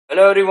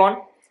Hello everyone,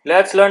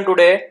 let's learn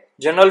today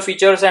general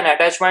features and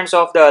attachments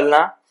of the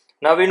ulna.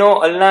 Now we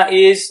know ulna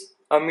is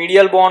a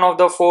medial bone of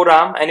the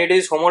forearm and it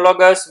is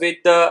homologous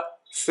with the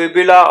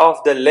fibula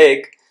of the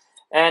leg,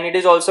 and it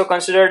is also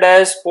considered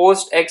as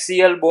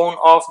post-axial bone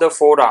of the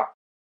forearm.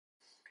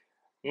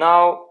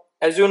 Now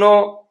as you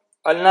know,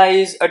 ulna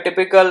is a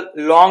typical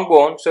long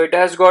bone, so it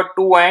has got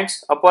two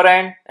ends, upper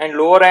end and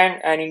lower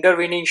end, and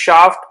intervening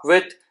shaft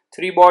with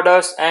three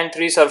borders and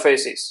three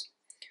surfaces.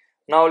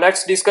 Now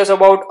let's discuss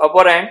about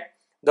upper end.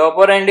 The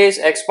upper end is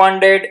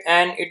expanded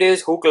and it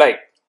is hook-like.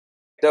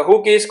 The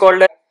hook is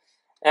called,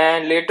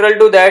 and lateral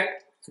to that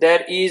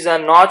there is a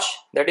notch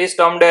that is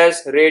termed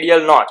as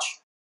radial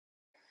notch.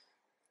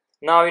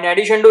 Now in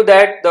addition to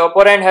that, the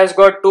upper end has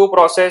got two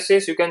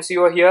processes you can see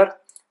over here.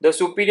 The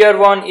superior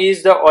one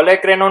is the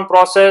olecranon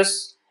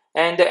process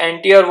and the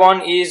anterior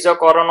one is the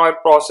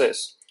coronoid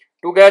process.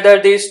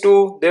 Together these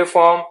two, they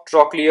form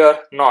trochlear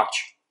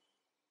notch.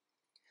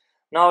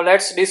 Now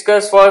let's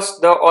discuss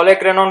first the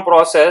olecranon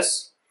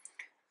process.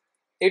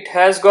 It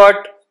has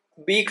got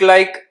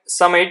beak-like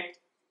summit,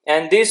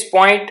 and this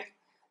point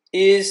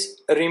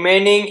is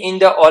remaining in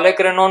the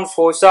olecranon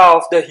fossa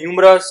of the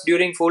humerus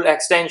during full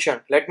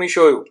extension. Let me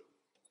show you.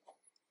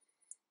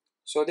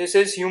 So this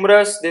is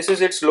humerus, this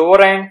is its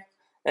lower end,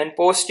 and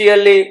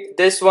posteriorly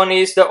this one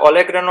is the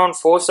olecranon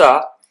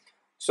fossa.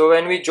 So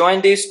when we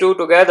join these two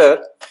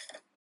together,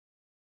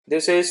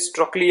 this is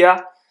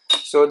trochlea.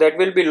 So that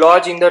will be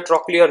lodged in the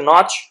trochlear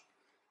notch,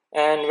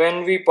 and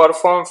when we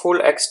perform full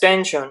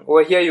extension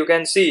over here, you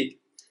can see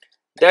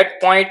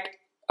that point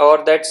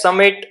or that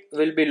summit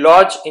will be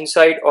lodged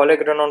inside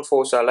olecranon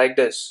fossa like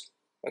this.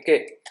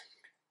 Okay.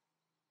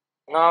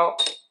 Now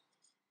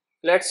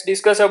let's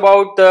discuss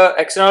about the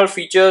external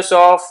features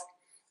of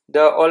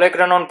the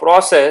olecranon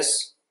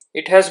process.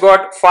 It has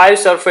got five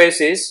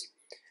surfaces: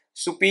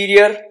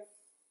 superior,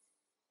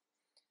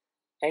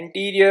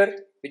 anterior,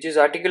 which is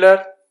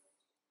articular,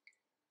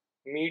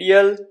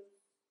 medial,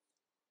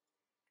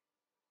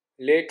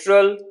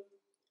 lateral,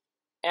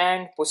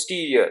 and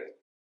posterior.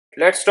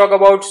 Let's talk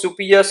about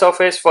superior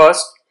surface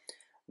first.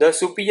 The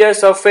superior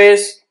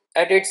surface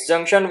at its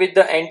junction with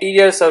the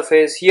anterior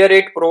surface, here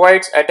it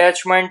provides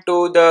attachment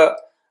to the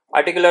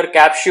articular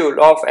capsule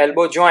of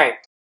elbow joint,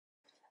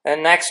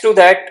 and next to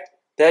that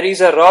there is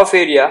a rough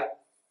area,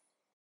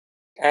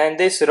 and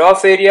this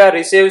rough area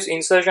receives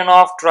insertion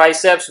of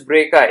triceps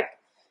brachii.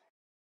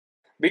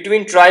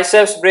 Between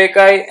triceps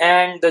brachii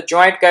and the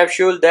joint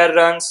capsule there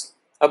runs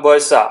a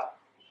bursa.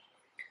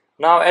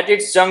 Now at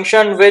its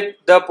junction with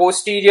the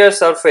posterior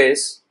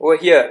surface over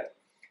here,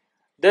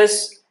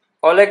 this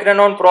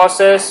olecranon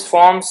process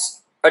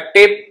forms a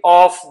tip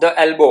of the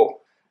elbow.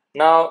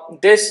 Now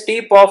this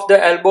tip of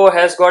the elbow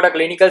has got a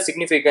clinical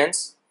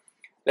significance.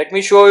 Let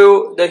me show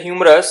you the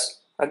humerus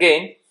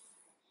again.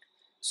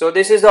 So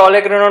this is the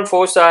olecranon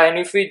fossa, and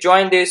if we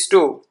join these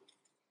two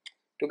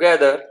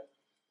together,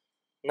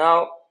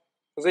 now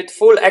with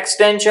full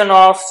extension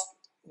of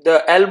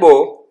the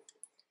elbow,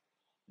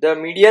 the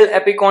medial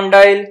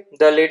epicondyle,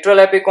 the lateral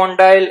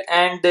epicondyle,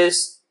 and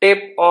this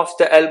tip of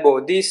the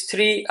elbow, these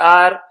three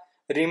are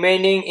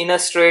remaining in a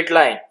straight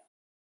line.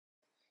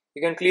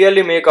 You can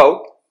clearly make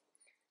out.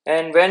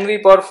 And when we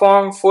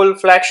perform full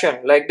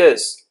flexion like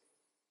this,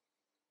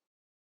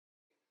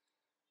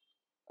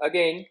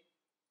 again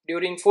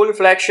during full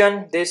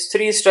flexion, these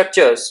three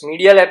structures,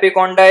 medial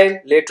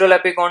epicondyle, lateral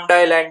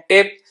epicondyle, and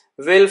tip,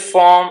 will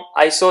form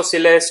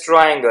isosceles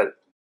triangle.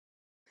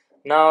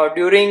 Now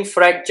during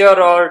fracture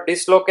or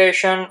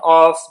dislocation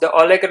of the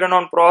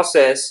olecranon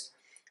process,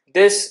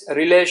 this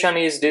relation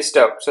is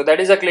disturbed. So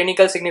that is a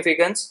clinical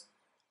significance.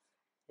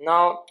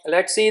 Now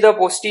let's see the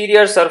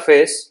posterior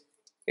surface.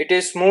 It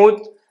is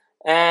smooth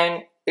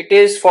and it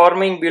is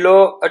forming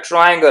below a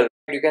triangle.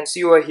 You can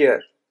see over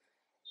here.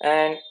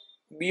 And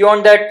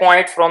beyond that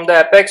point, from the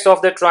apex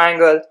of the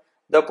triangle,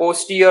 the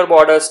posterior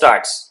border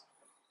starts.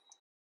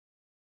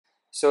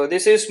 So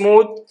this is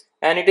smooth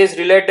and it is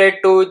related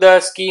to the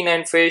skin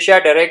and fascia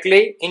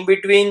directly. In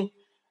between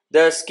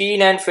the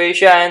skin and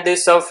fascia and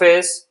this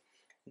surface,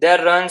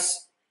 there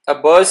runs a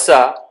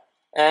bursa,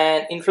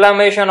 and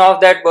inflammation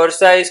of that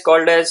bursa is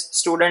called as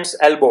student's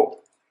elbow.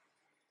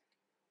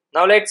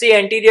 Now let's see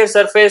anterior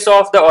surface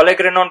of the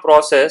olecranon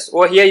process.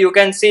 Over here you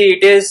can see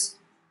it is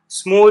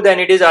smooth and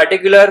it is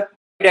articular,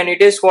 and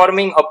it is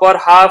forming upper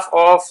half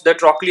of the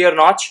trochlear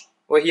notch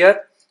over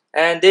here,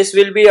 and this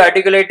will be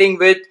articulating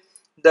with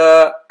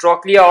the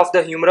trochlea of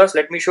the humerus.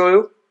 Let me show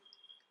you.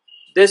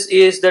 This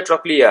is the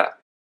trochlea.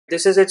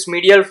 This is its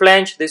medial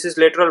flange, this is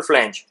lateral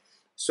flange.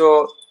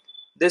 So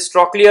this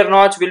trochlear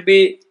notch will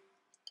be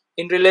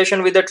in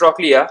relation with the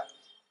trochlea.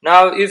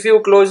 Now if you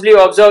closely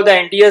observe the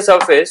anterior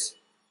surface,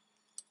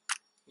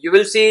 you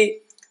will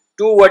see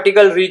two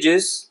vertical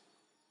ridges,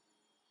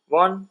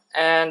 one,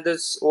 and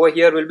this over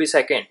here will be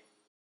second.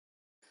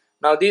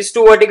 Now these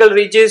two vertical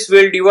ridges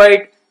will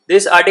divide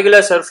this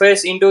articular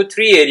surface into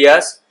three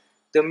areas: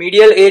 the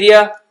medial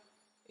area,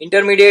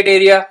 intermediate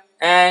area,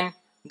 and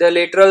the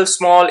lateral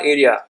small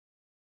area.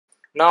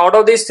 Now out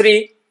of these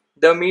three,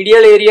 the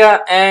medial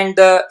area and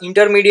the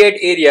intermediate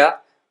area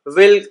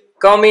will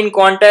come in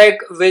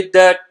contact with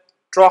the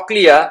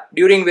trochlea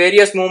during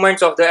various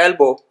movements of the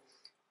elbow,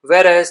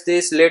 whereas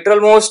this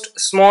lateralmost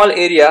small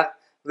area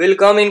will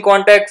come in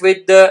contact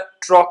with the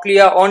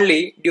trochlea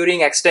only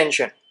during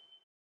extension.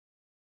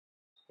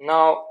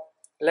 Now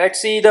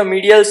let's see the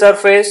medial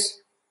surface.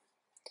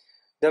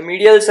 The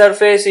medial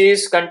surface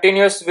is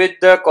continuous with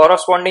the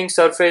corresponding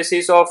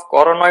surfaces of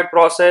coronoid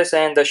process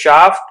and the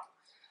shaft.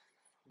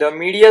 The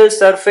medial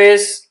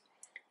surface,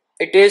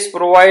 it is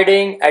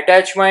providing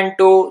attachment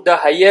to the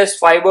highest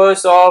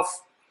fibers of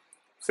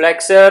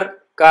flexor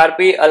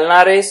carpi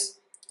ulnaris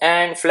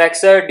and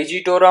flexor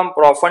digitorum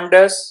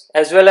profundus,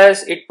 as well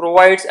as it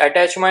provides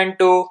attachment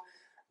to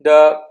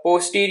the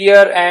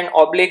posterior and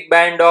oblique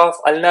band of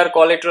ulnar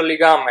collateral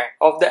ligament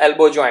of the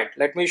elbow joint.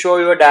 Let me show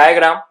you a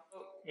diagram.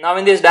 Now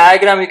in this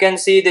diagram you can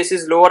see this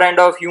is lower end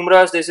of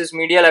humerus, this is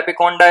medial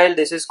epicondyle,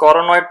 this is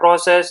coronoid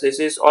process, this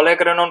is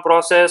olecranon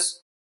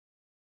process,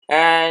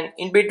 and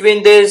in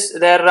between this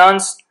there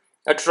runs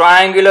a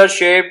triangular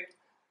shaped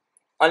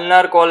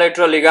ulnar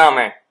collateral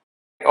ligament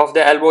of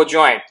the elbow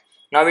joint.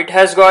 Now it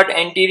has got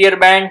anterior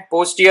band,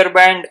 posterior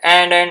band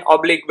and an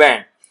oblique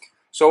band.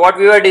 So what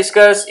we will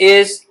discuss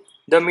is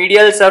the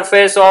medial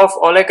surface of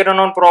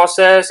olecranon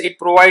process. It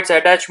provides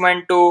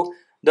attachment to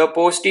the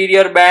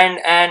posterior band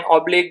and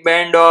oblique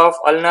band of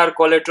ulnar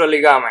collateral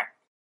ligament.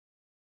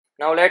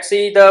 Now let's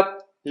see the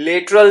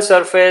lateral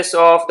surface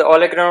of the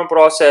olecranon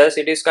process.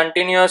 It is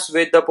continuous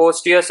with the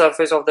posterior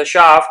surface of the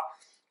shaft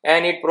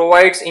and it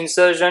provides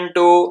insertion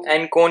to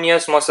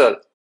anconeus muscle.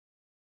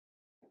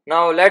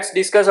 Now let's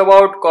discuss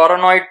about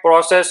coronoid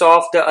process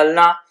of the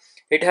ulna.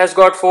 It has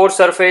got four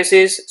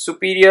surfaces: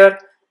 superior,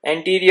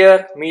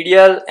 anterior,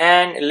 medial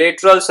and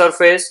lateral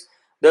surface.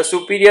 The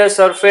superior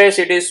surface,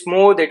 it is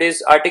smooth, it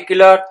is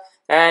articular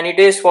and it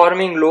is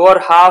forming lower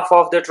half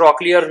of the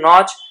trochlear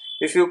notch.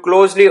 If you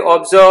closely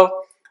observe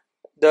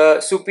the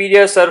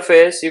superior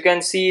surface, you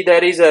can see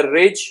there is a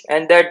ridge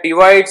and that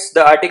divides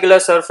the articular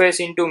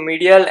surface into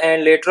medial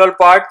and lateral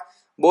part.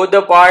 Both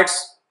the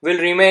parts will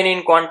remain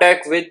in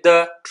contact with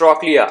the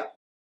trochlea.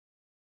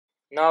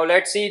 Now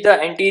let's see the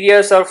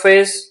anterior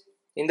surface.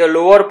 In the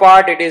lower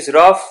part it is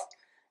rough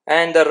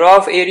and the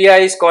rough area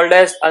is called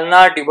as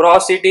ulnar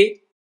tuberosity.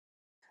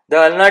 The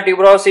ulnar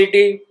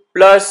tuberosity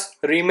plus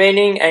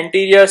remaining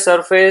anterior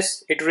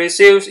surface, it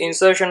receives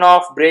insertion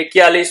of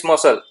brachialis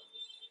muscle.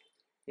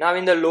 Now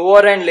in the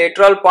lower and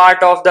lateral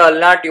part of the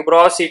ulnar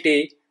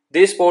tuberosity,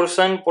 this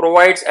portion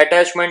provides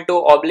attachment to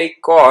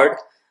oblique cord.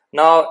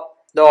 Now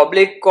the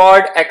oblique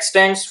cord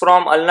extends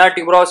from ulnar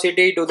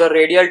tuberosity to the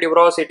radial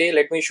tuberosity.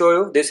 Let me show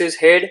you. This is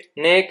head,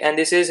 neck and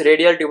this is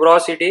radial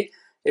tuberosity.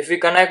 If we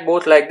connect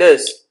both like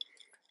this,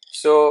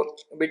 so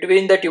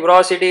between the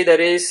tuberosity there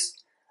is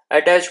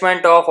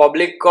attachment of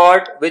oblique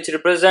cord which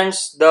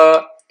represents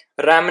the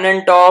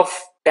remnant of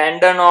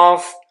tendon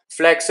of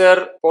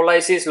flexor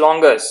pollicis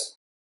longus.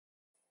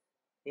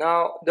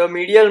 Now the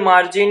medial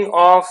margin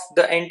of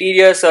the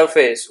anterior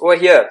surface over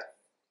here,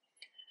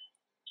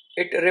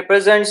 it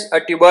represents a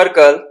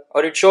tubercle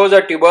or it shows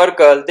a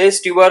tubercle. This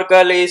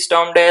tubercle is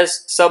termed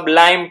as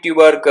sublime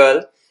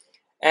tubercle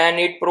and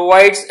it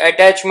provides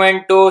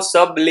attachment to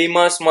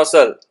sublimous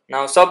muscle.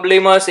 Now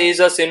sublimus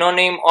is a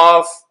synonym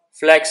of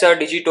flexor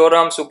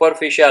digitorum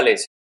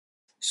superficialis.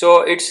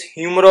 So its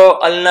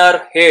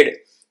humero-ulnar head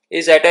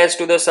is attached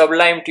to the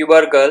sublime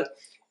tubercle.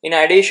 In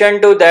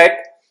addition to that,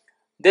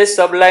 this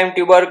sublime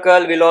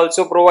tubercle will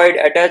also provide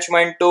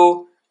attachment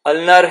to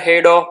ulnar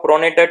head of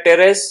pronator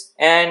teres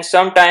and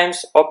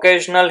sometimes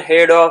occasional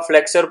head of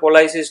flexor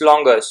pollicis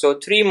longus. So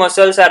three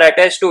muscles are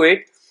attached to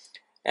it,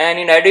 and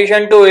in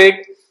addition to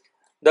it,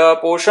 the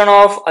portion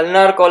of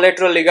ulnar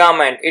collateral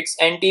ligament, its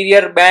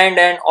anterior band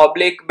and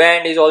oblique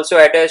band is also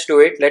attached to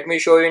it. Let me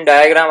show you in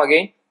diagram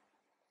again.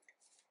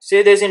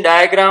 See this in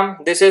diagram.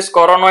 This is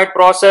coronoid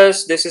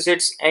process. This is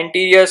its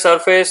anterior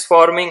surface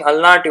forming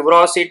ulnar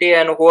tuberosity,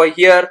 and over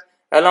here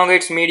along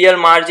its medial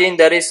margin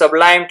there is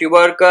sublime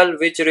tubercle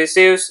which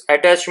receives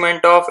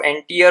attachment of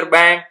anterior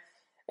band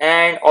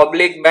and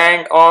oblique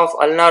band of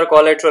ulnar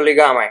collateral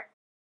ligament.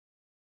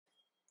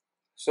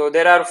 So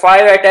there are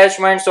 5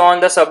 attachments on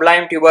the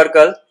sublime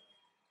tubercle.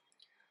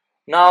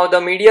 Now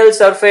the medial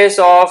surface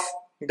of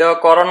the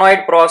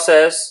coronoid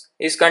process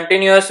is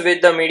continuous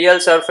with the medial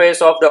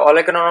surface of the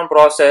olecranon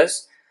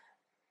process,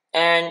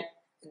 and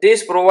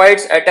this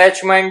provides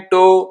attachment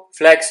to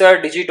flexor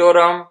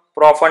digitorum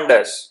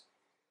profundus.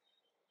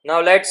 Now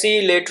let's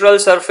see lateral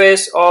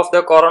surface of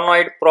the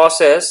coronoid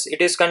process.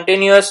 It is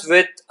continuous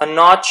with a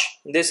notch.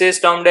 This is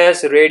termed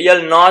as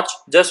radial notch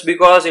just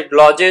because it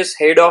lodges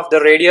head of the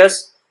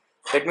radius.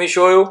 Let me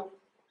show you.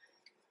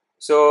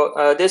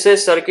 So this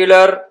is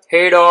circular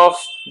head of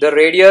the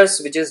radius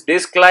which is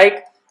disc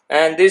like,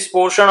 and this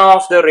portion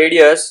of the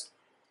radius,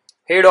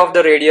 head of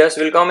the radius,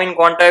 will come in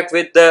contact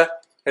with the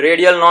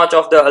radial notch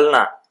of the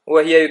ulna.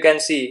 Over here you can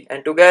see,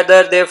 and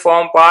together they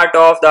form part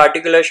of the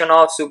articulation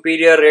of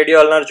superior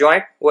radioulnar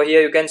joint. Over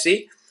here you can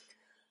see.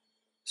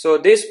 So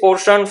this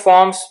portion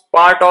forms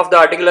part of the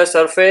articular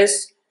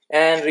surface,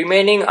 and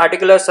remaining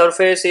articular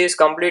surface is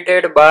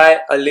completed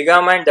by a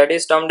ligament that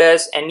is termed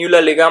as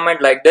annular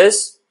ligament, like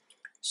this.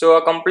 So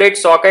a complete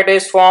socket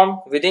is formed.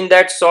 Within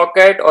that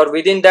socket or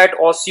within that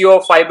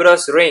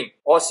osteofibrous ring.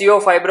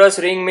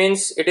 Osteofibrous ring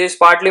means it is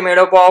partly made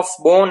up of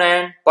bone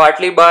and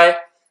partly by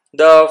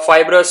the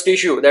fibrous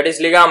tissue, that is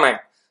ligament.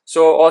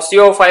 So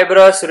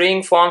osteofibrous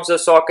ring forms the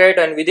socket,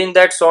 and within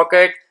that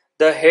socket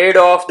the head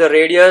of the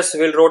radius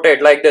will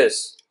rotate like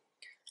this,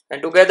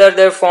 and together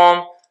they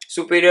form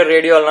superior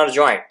radial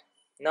joint.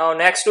 Now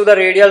next to the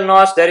radial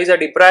notch there is a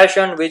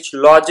depression which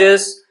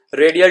lodges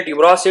radial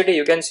tuberosity,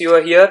 you can see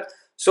over here,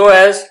 so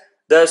as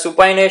the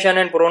supination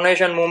and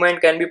pronation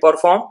movement can be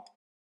performed.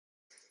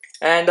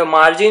 And the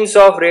margins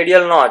of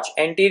radial notch,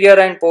 anterior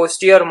and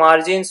posterior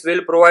margins,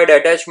 will provide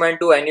attachment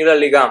to annular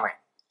ligament.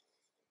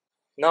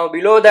 Now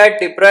below that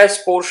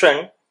depressed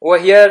portion, over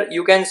here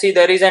you can see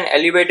there is an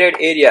elevated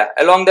area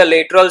along the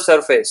lateral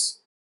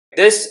surface.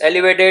 This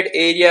elevated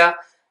area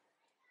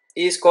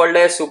is called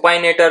as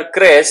supinator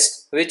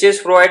crest, which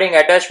is providing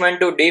attachment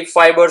to deep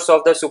fibers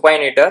of the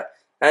supinator,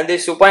 and the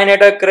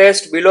supinator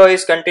crest below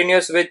is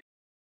continuous with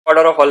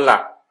border of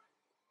ulna.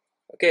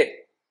 Okay,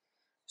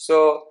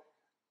 so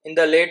in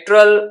the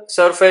lateral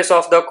surface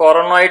of the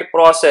coronoid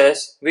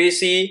process we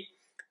see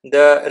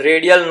the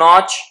radial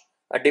notch,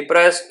 a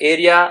depressed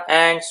area,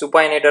 and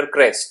supinator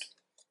crest.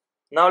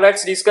 Now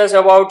let's discuss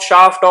about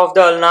shaft of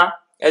the ulna.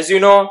 As you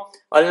know,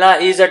 ulna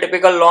is a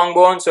typical long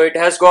bone, so it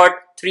has got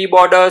three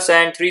borders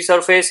and three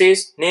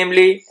surfaces,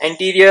 namely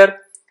anterior,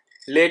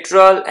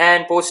 lateral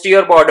and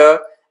posterior border,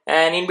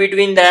 and in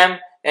between them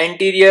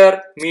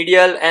anterior,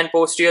 medial and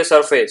posterior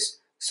surface.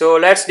 So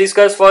let's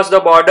discuss first the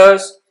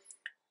borders.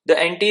 The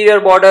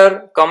anterior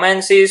border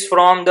commences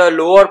from the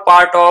lower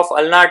part of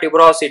ulnar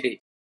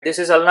tuberosity. This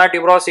is ulnar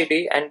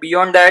tuberosity, and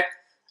beyond that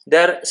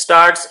there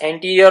starts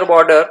anterior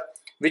border,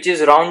 which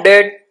is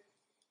rounded,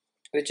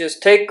 which is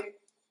thick,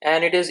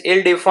 and it is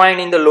ill defined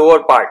in the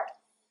lower part.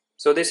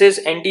 So this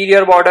is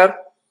anterior border.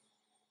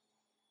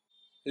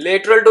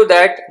 Lateral to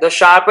that, the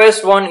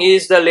sharpest one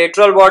is the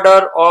lateral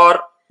border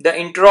or the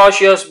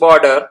interosseous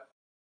border.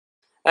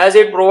 As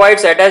it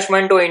provides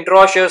attachment to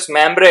interosseous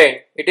membrane,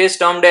 it is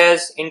termed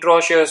as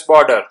interosseous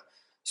border.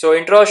 So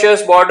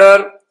interosseous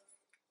border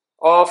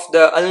of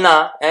the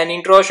ulna and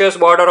interosseous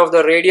border of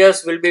the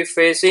radius will be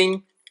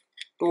facing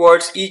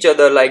towards each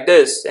other like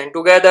this, and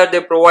together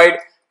they provide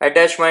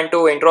attachment to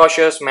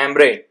interosseous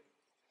membrane.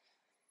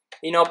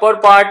 In upper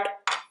part,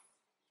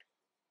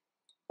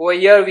 over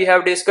here we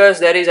have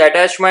discussed there is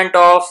attachment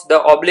of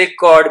the oblique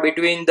cord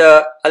between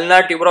the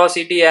ulnar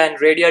tuberosity and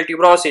radial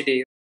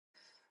tuberosity.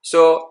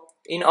 So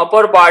in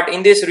upper part,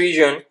 in this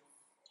region,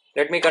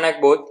 let me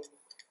connect both.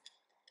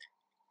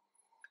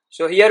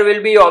 So here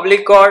will be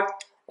oblique cord,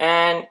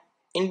 and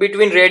in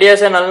between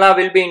radius and ulna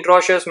will be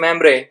interosseous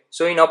membrane.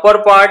 So in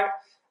upper part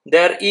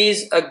there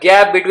is a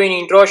gap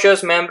between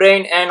interosseous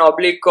membrane and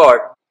oblique cord.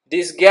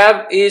 This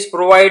gap is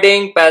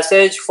providing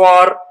passage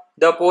for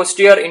the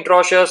posterior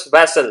interosseous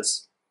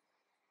vessels.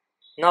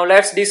 Now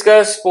let's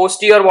discuss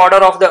posterior border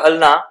of the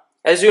ulna.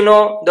 As you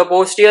know, the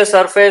posterior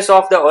surface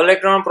of the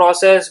olecranon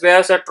process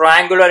bears a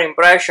triangular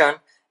impression,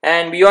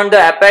 and beyond the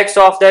apex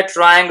of that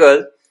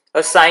triangle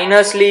a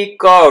sinuously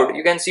curved,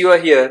 you can see over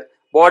here,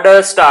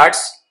 border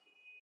starts.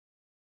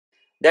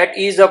 That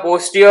is the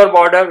posterior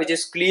border, which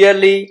is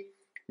clearly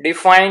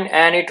defined,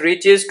 and it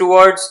reaches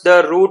towards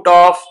the root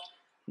of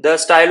the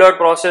styloid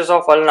process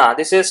of ulna.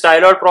 This is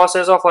styloid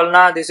process of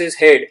ulna, this is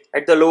head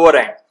at the lower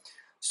end.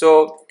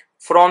 So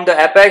from the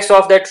apex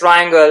of that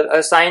triangle,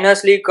 a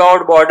sinuously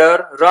curved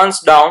border runs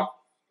down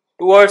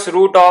towards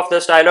root of the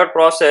styloid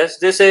process.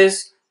 This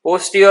is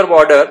posterior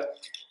border.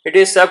 It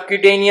is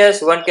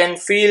subcutaneous. One can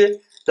feel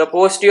the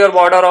posterior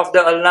border of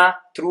the ulna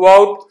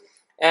throughout,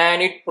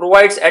 and it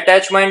provides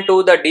attachment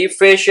to the deep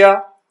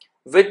fascia.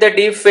 With the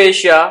deep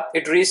fascia,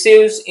 it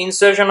receives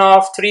insertion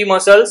of three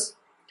muscles,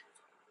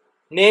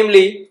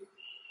 namely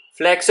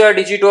flexor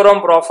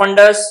digitorum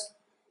profundus,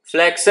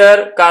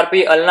 flexor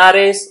carpi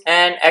ulnaris,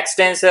 and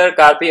extensor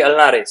carpi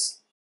ulnaris.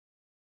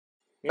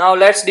 Now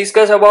let's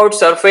discuss about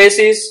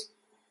surfaces.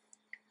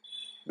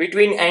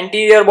 Between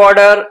anterior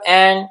border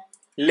and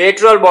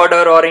lateral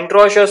border or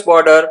interosseous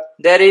border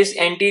there is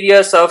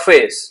anterior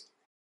surface,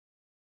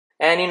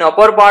 and in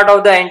upper part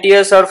of the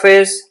anterior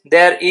surface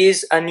there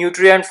is a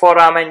nutrient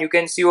foramen. You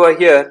can see over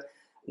here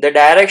the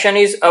direction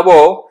is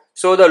above,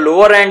 so the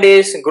lower end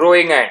is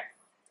growing end.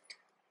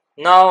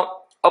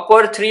 Now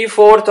upper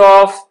 3/4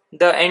 of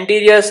the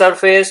anterior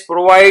surface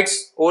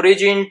provides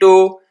origin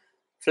to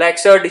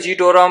flexor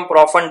digitorum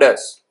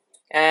profundus,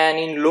 and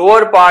in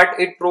lower part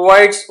it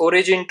provides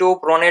origin to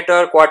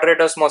pronator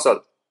quadratus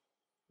muscle.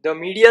 The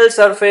medial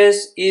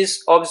surface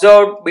is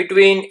observed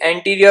between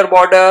anterior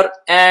border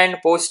and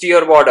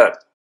posterior border,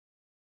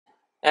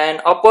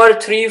 and upper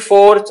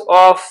 3/4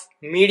 of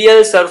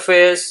medial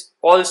surface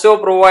also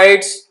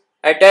provides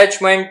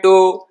attachment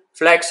to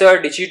flexor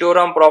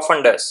digitorum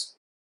profundus.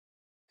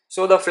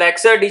 So the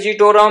flexor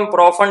digitorum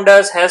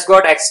profundus has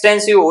got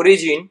extensive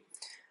origin.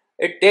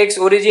 It takes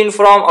origin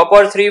from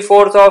upper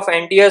 3/4 of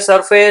anterior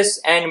surface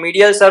and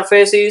medial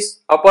surface is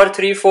upper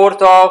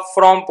 3/4 of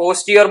from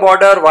posterior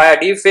border via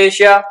deep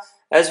fascia,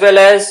 as well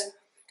as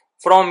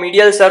from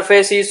medial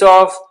surfaces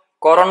of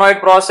coronoid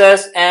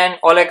process and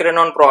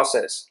olecranon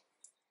process.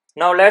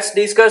 Now let's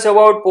discuss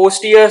about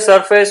posterior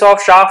surface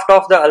of shaft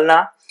of the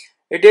ulna.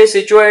 It is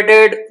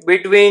situated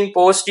between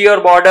posterior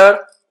border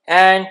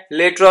and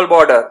lateral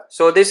border.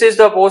 So this is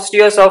the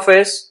posterior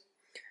surface.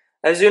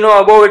 As you know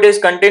above, it is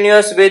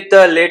continuous with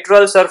the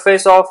lateral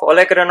surface of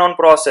olecranon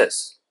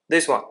process,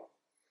 this one.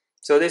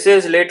 So this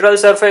is lateral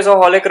surface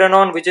of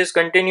olecranon, which is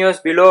continuous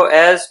below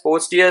as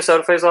posterior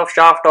surface of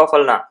shaft of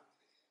ulna.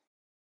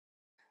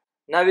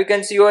 Now you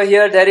can see over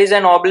here there is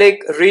an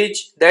oblique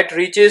ridge that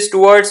reaches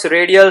towards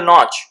radial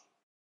notch,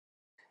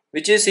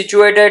 which is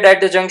situated at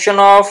the junction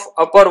of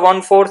upper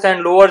 1/4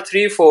 and lower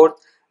 3/4.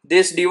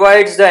 This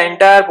divides the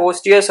entire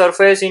posterior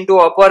surface into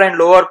upper and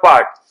lower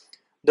part.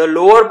 The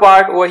lower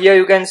part over here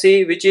you can see,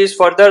 which is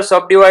further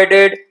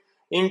subdivided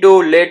into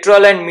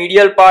lateral and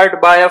medial part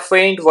by a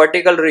faint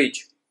vertical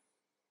ridge.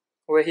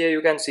 Over here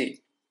you can see.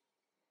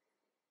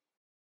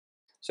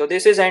 So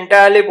this is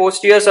entirely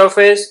posterior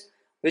surface,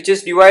 which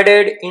is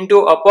divided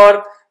into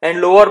upper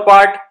and lower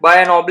part by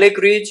an oblique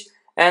ridge,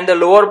 and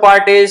the lower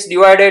part is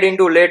divided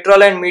into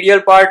lateral and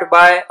medial part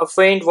by a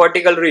faint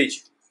vertical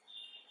ridge.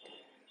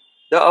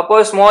 The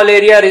upper small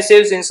area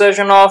receives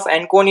insertion of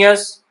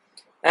anconeus,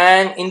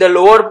 and in the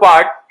lower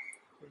part,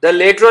 the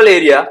lateral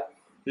area,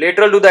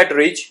 lateral to that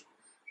ridge,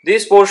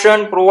 this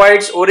portion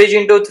provides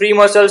origin to three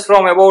muscles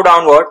from above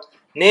downward,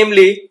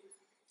 namely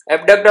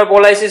abductor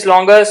pollicis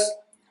longus,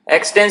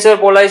 extensor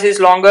pollicis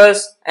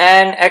longus,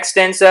 and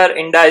extensor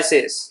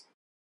indicis.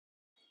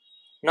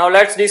 Now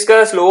let's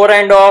discuss lower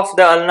end of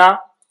the ulna.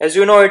 As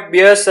you know, it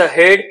bears a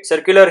head,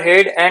 circular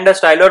head, and a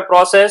styloid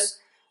process.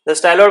 The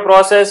styloid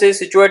process is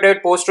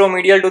situated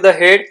posteromedial to the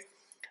head.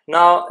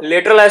 Now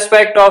lateral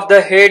aspect of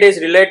the head is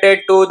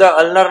related to the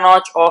ulnar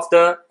notch of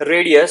the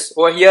radius.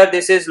 Over here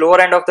this is lower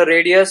end of the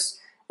radius,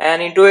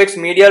 and into its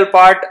medial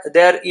part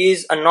there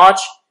is a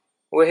notch.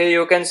 Over here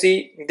you can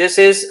see this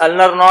is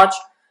ulnar notch.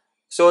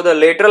 So the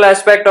lateral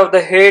aspect of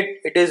the head,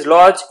 it is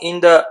lodged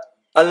in the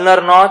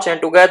ulnar notch, and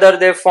together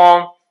they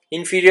form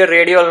inferior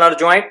radioulnar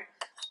joint.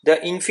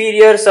 The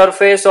inferior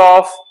surface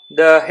of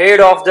the head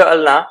of the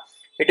ulna,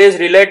 it is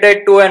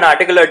related to an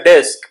articular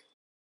disc.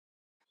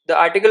 The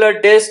articular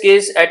disc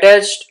is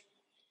attached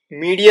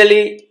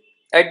medially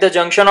at the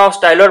junction of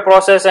styloid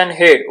process and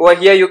head. Over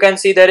here you can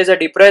see there is a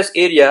depressed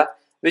area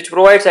which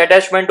provides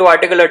attachment to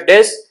articular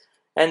disc,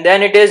 and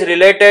then it is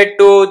related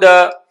to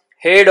the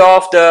head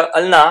of the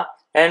ulna,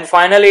 and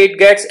finally it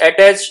gets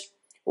attached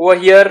over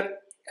here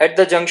at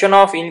the junction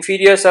of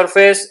inferior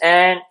surface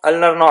and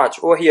ulnar notch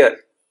over here.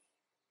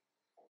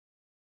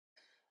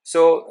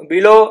 So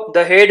below,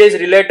 the head is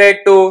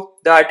related to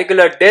the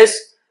articular disc,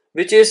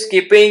 which is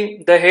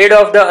keeping the head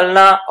of the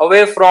ulna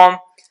away from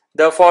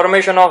the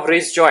formation of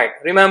wrist joint.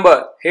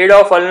 Remember, head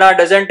of ulna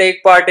doesn't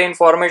take part in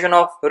formation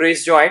of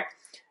wrist joint.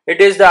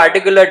 It is the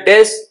articular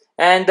disc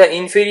and the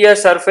inferior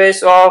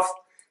surface of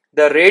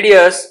the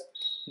radius,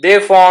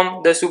 they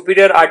form the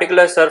superior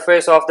articular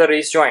surface of the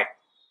wrist joint.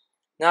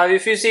 Now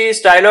if you see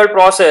styloid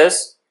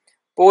process,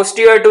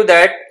 posterior to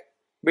that,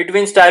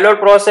 between styloid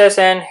process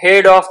and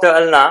head of the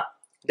ulna,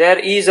 there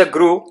is a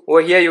groove.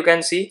 Over here you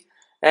can see,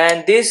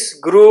 and this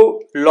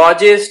groove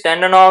lodges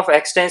tendon of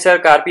extensor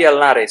carpi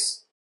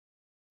ulnaris.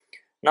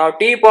 Now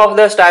tip of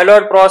the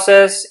styloid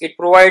process, it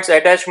provides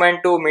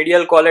attachment to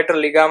medial collateral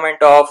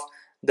ligament of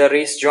the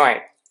wrist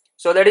joint.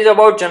 So that is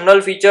about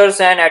general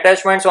features and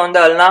attachments on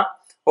the ulna.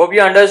 Hope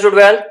you understood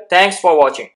well. Thanks for watching.